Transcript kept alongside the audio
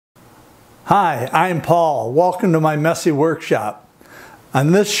Hi, I'm Paul. Welcome to my messy workshop.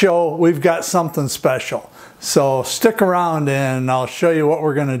 On this show, we've got something special. So stick around and I'll show you what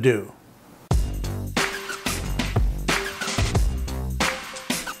we're going to do.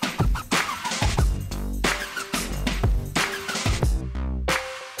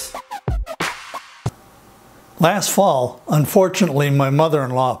 Last fall, unfortunately, my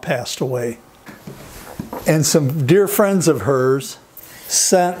mother-in-law passed away. And some dear friends of hers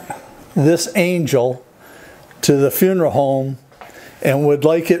sent this angel to the funeral home and would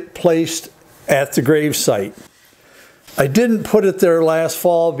like it placed at the gravesite. I didn't put it there last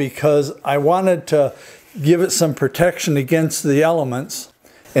fall because I wanted to give it some protection against the elements,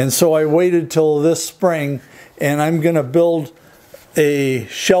 and so I waited till this spring, and I'm going to build a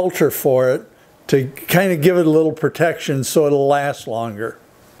shelter for it to kind of give it a little protection so it'll last longer.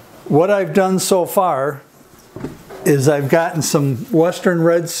 What I've done so far is I've gotten some western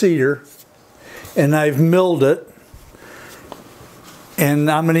red cedar and I've milled it, and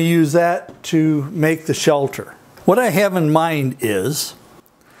I'm going to use that to make the shelter. What I have in mind is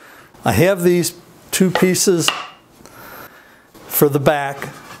I have these two pieces for the back.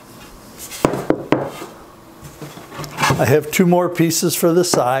 I have two more pieces for the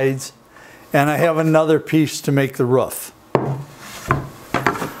sides, and I have another piece to make the roof.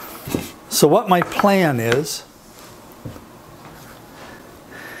 So what my plan is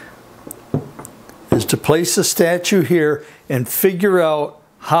to place the statue here and figure out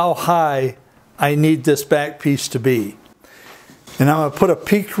how high I need this back piece to be. And I'm going to put a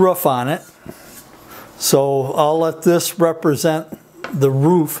peaked roof on it. So I'll let this represent the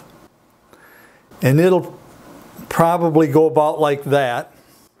roof, and it'll probably go about like that.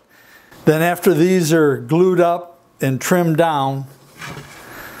 Then after these are glued up and trimmed down,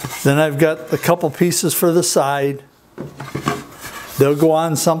 then I've got a couple pieces for the side. They'll go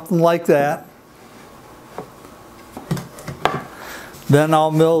on something like that. Then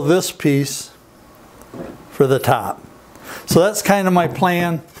I'll mill this piece for the top. So that's kind of my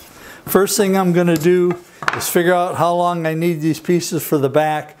plan. First thing I'm going to do is figure out how long I need these pieces for the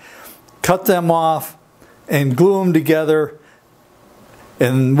back, cut them off, and glue them together,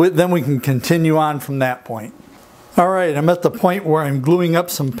 and then we can continue on from that point. Alright, I'm at the point where I'm gluing up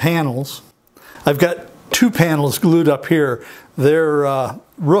some panels. I've got two panels glued up here. They're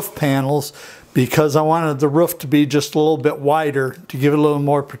roof panels because I wanted the roof to be just a little bit wider to give it a little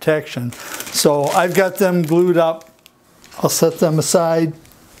more protection. So I've got them glued up. I'll set them aside.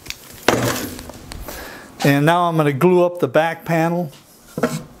 And now I'm going to glue up the back panel.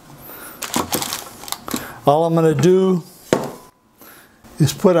 All I'm going to do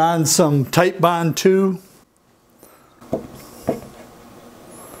is put on some Tight Bond 2.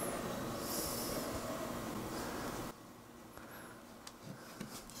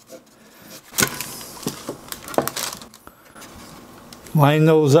 Line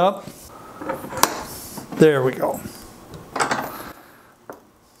those up. There we go.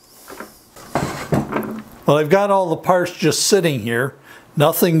 Well, I've got all the parts just sitting here.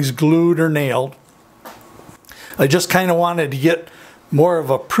 Nothing's glued or nailed. I just kind of wanted to get more of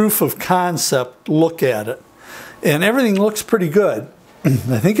a proof of concept look at it. And everything looks pretty good. I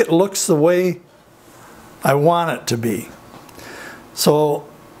think it looks the way I want it to be. So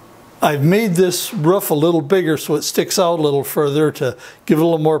I've made this roof a little bigger so it sticks out a little further to give a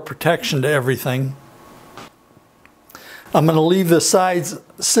little more protection to everything. I'm going to leave the sides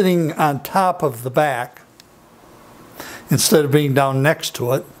sitting on top of the back instead of being down next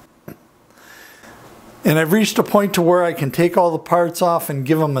to it. And I've reached a point to where I can take all the parts off and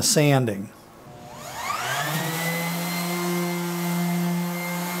give them a sanding.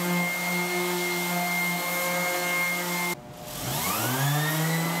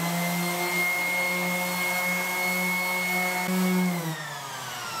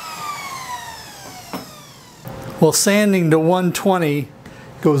 Well, sanding to 120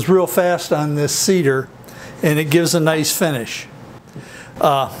 goes real fast on this cedar, and it gives a nice finish.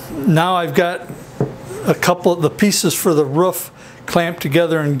 Now I've got a couple of the pieces for the roof clamped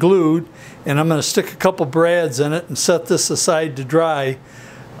together and glued, and I'm going to stick a couple brads in it and set this aside to dry,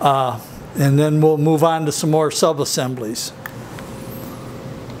 and then we'll move on to some more sub-assemblies.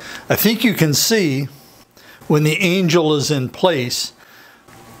 I think you can see when the angel is in place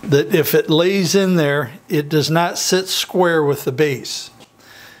that if it lays in there, it does not sit square with the base,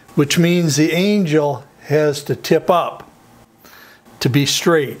 which means the angel has to tip up to be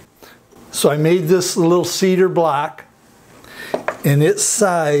straight. So I made this little cedar block, and it's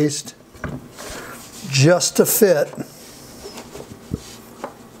sized just to fit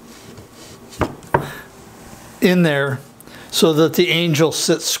in there so that the angel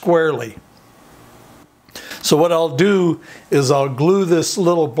sits squarely. So what I'll do is I'll glue this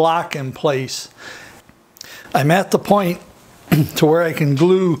little block in place. I'm at the point to where I can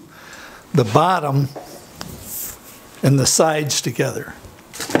glue the bottom and the sides together.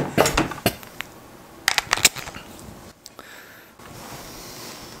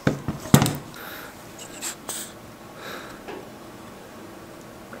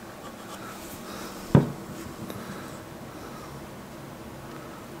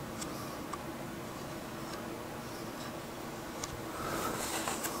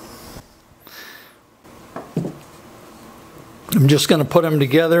 I'm just going to put them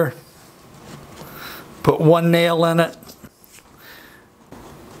together, put one nail in it,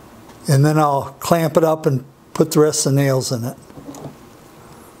 and then I'll clamp it up and put the rest of the nails in it.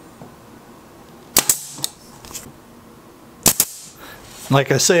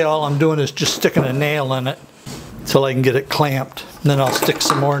 Like I say, all I'm doing is just sticking a nail in it until I can get it clamped. And then I'll stick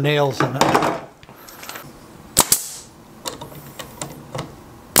some more nails in it.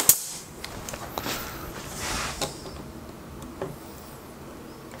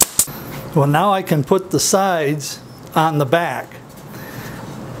 Well, now I can put the sides on the back.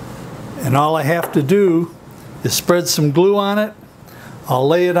 And all I have to do is spread some glue on it. I'll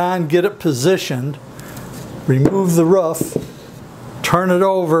lay it on, get it positioned, remove the roof, turn it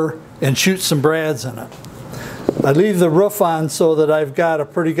over, and shoot some brads in it. I leave the roof on so that I've got a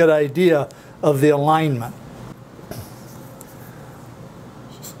pretty good idea of the alignment.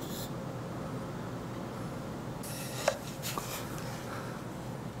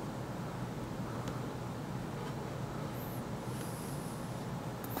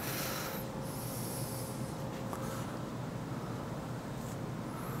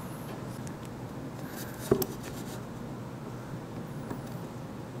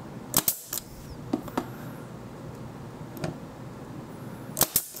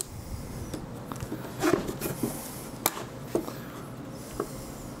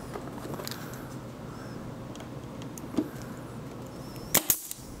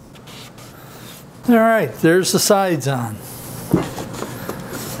 All right, there's the sides on.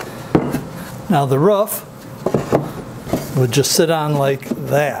 Now the roof would just sit on like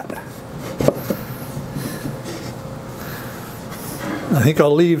that. I think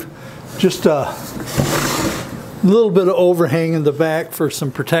I'll leave just a little bit of overhang in the back for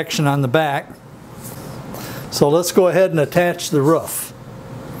some protection on the back. So let's go ahead and attach the roof.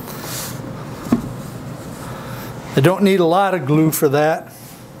 I don't need a lot of glue for that,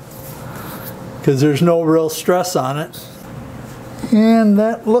 because there's no real stress on it. And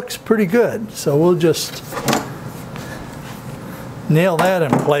that looks pretty good. So we'll just nail that in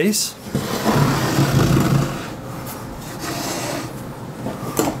place.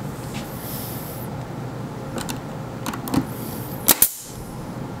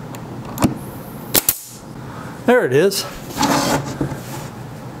 There it is.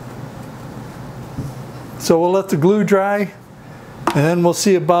 So we'll let the glue dry. And then we'll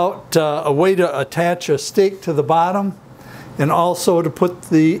see about a way to attach a stake to the bottom and also to put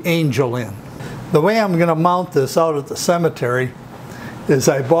the angel in. The way I'm going to mount this out at the cemetery is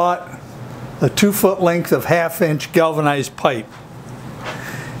I bought a 2-foot length of 1/2-inch galvanized pipe.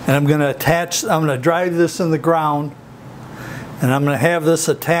 And I'm going to drive this in the ground, and I'm going to have this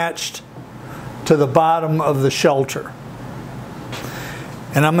attached to the bottom of the shelter.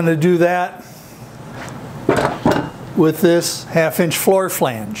 And I'm going to do that with this 1/2-inch floor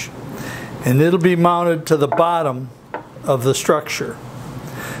flange, and it'll be mounted to the bottom of the structure.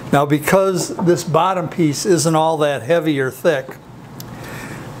 Now, because this bottom piece isn't all that heavy or thick,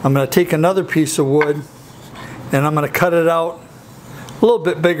 I'm going to take another piece of wood and I'm going to cut it out a little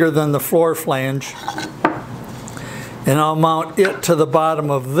bit bigger than the floor flange, and I'll mount it to the bottom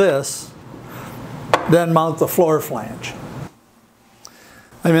of this, then mount the floor flange.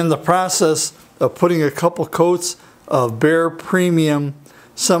 I'm in the process of putting a couple coats of Bare Premium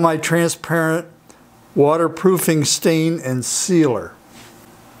semi-transparent waterproofing stain and sealer.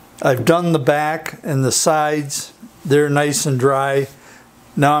 I've done the back and the sides. They're nice and dry.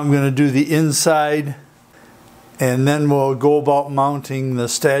 Now I'm going to do the inside, and then we'll go about mounting the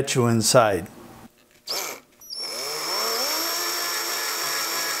statue inside.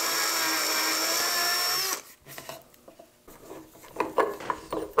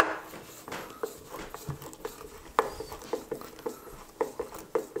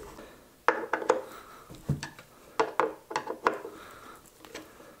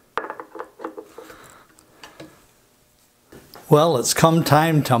 Well, it's come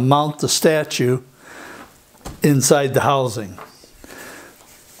time to mount the statue inside the housing.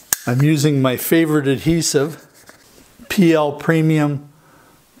 I'm using my favorite adhesive, PL Premium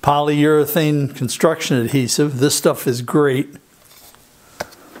polyurethane construction adhesive. This stuff is great.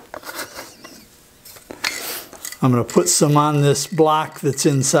 I'm going to put some on this block that's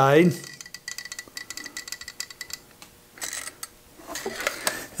inside.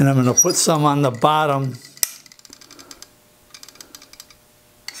 And I'm going to put some on the bottom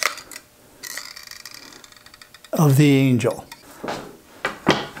of the angel.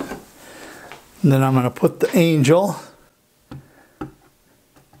 And then I'm going to put the angel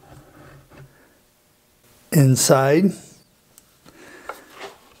inside.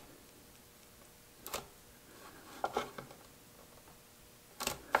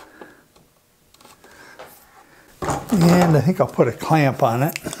 And I think I'll put a clamp on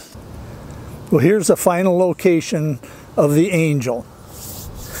it. Well, here's the final location of the angel.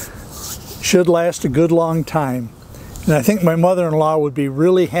 Should last a good long time. And I think my mother-in-law would be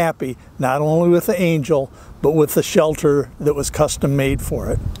really happy, not only with the angel, but with the shelter that was custom made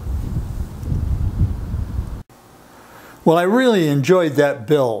for it. Well, I really enjoyed that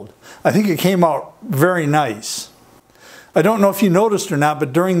build. I think it came out very nice. I don't know if you noticed or not,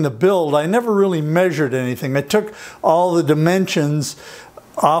 but during the build, I never really measured anything. I took all the dimensions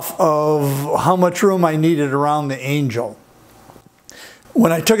off of how much room I needed around the angel.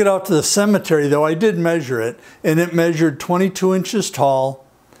 When I took it out to the cemetery, though, I did measure it, and it measured 22 inches tall,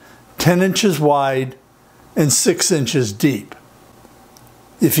 10 inches wide, and 6 inches deep.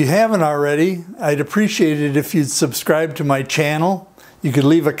 If you haven't already, I'd appreciate it if you'd subscribe to my channel. You could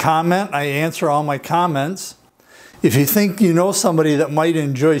leave a comment. I answer all my comments. If you think you know somebody that might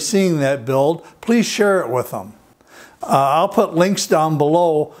enjoy seeing that build, please share it with them. I'll put links down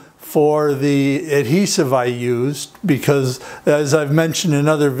below for the adhesive I used because, as I've mentioned in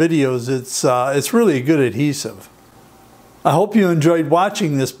other videos, it's really a good adhesive. I hope you enjoyed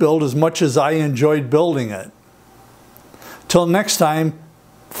watching this build as much as I enjoyed building it. Till next time,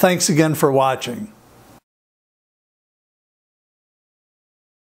 thanks again for watching.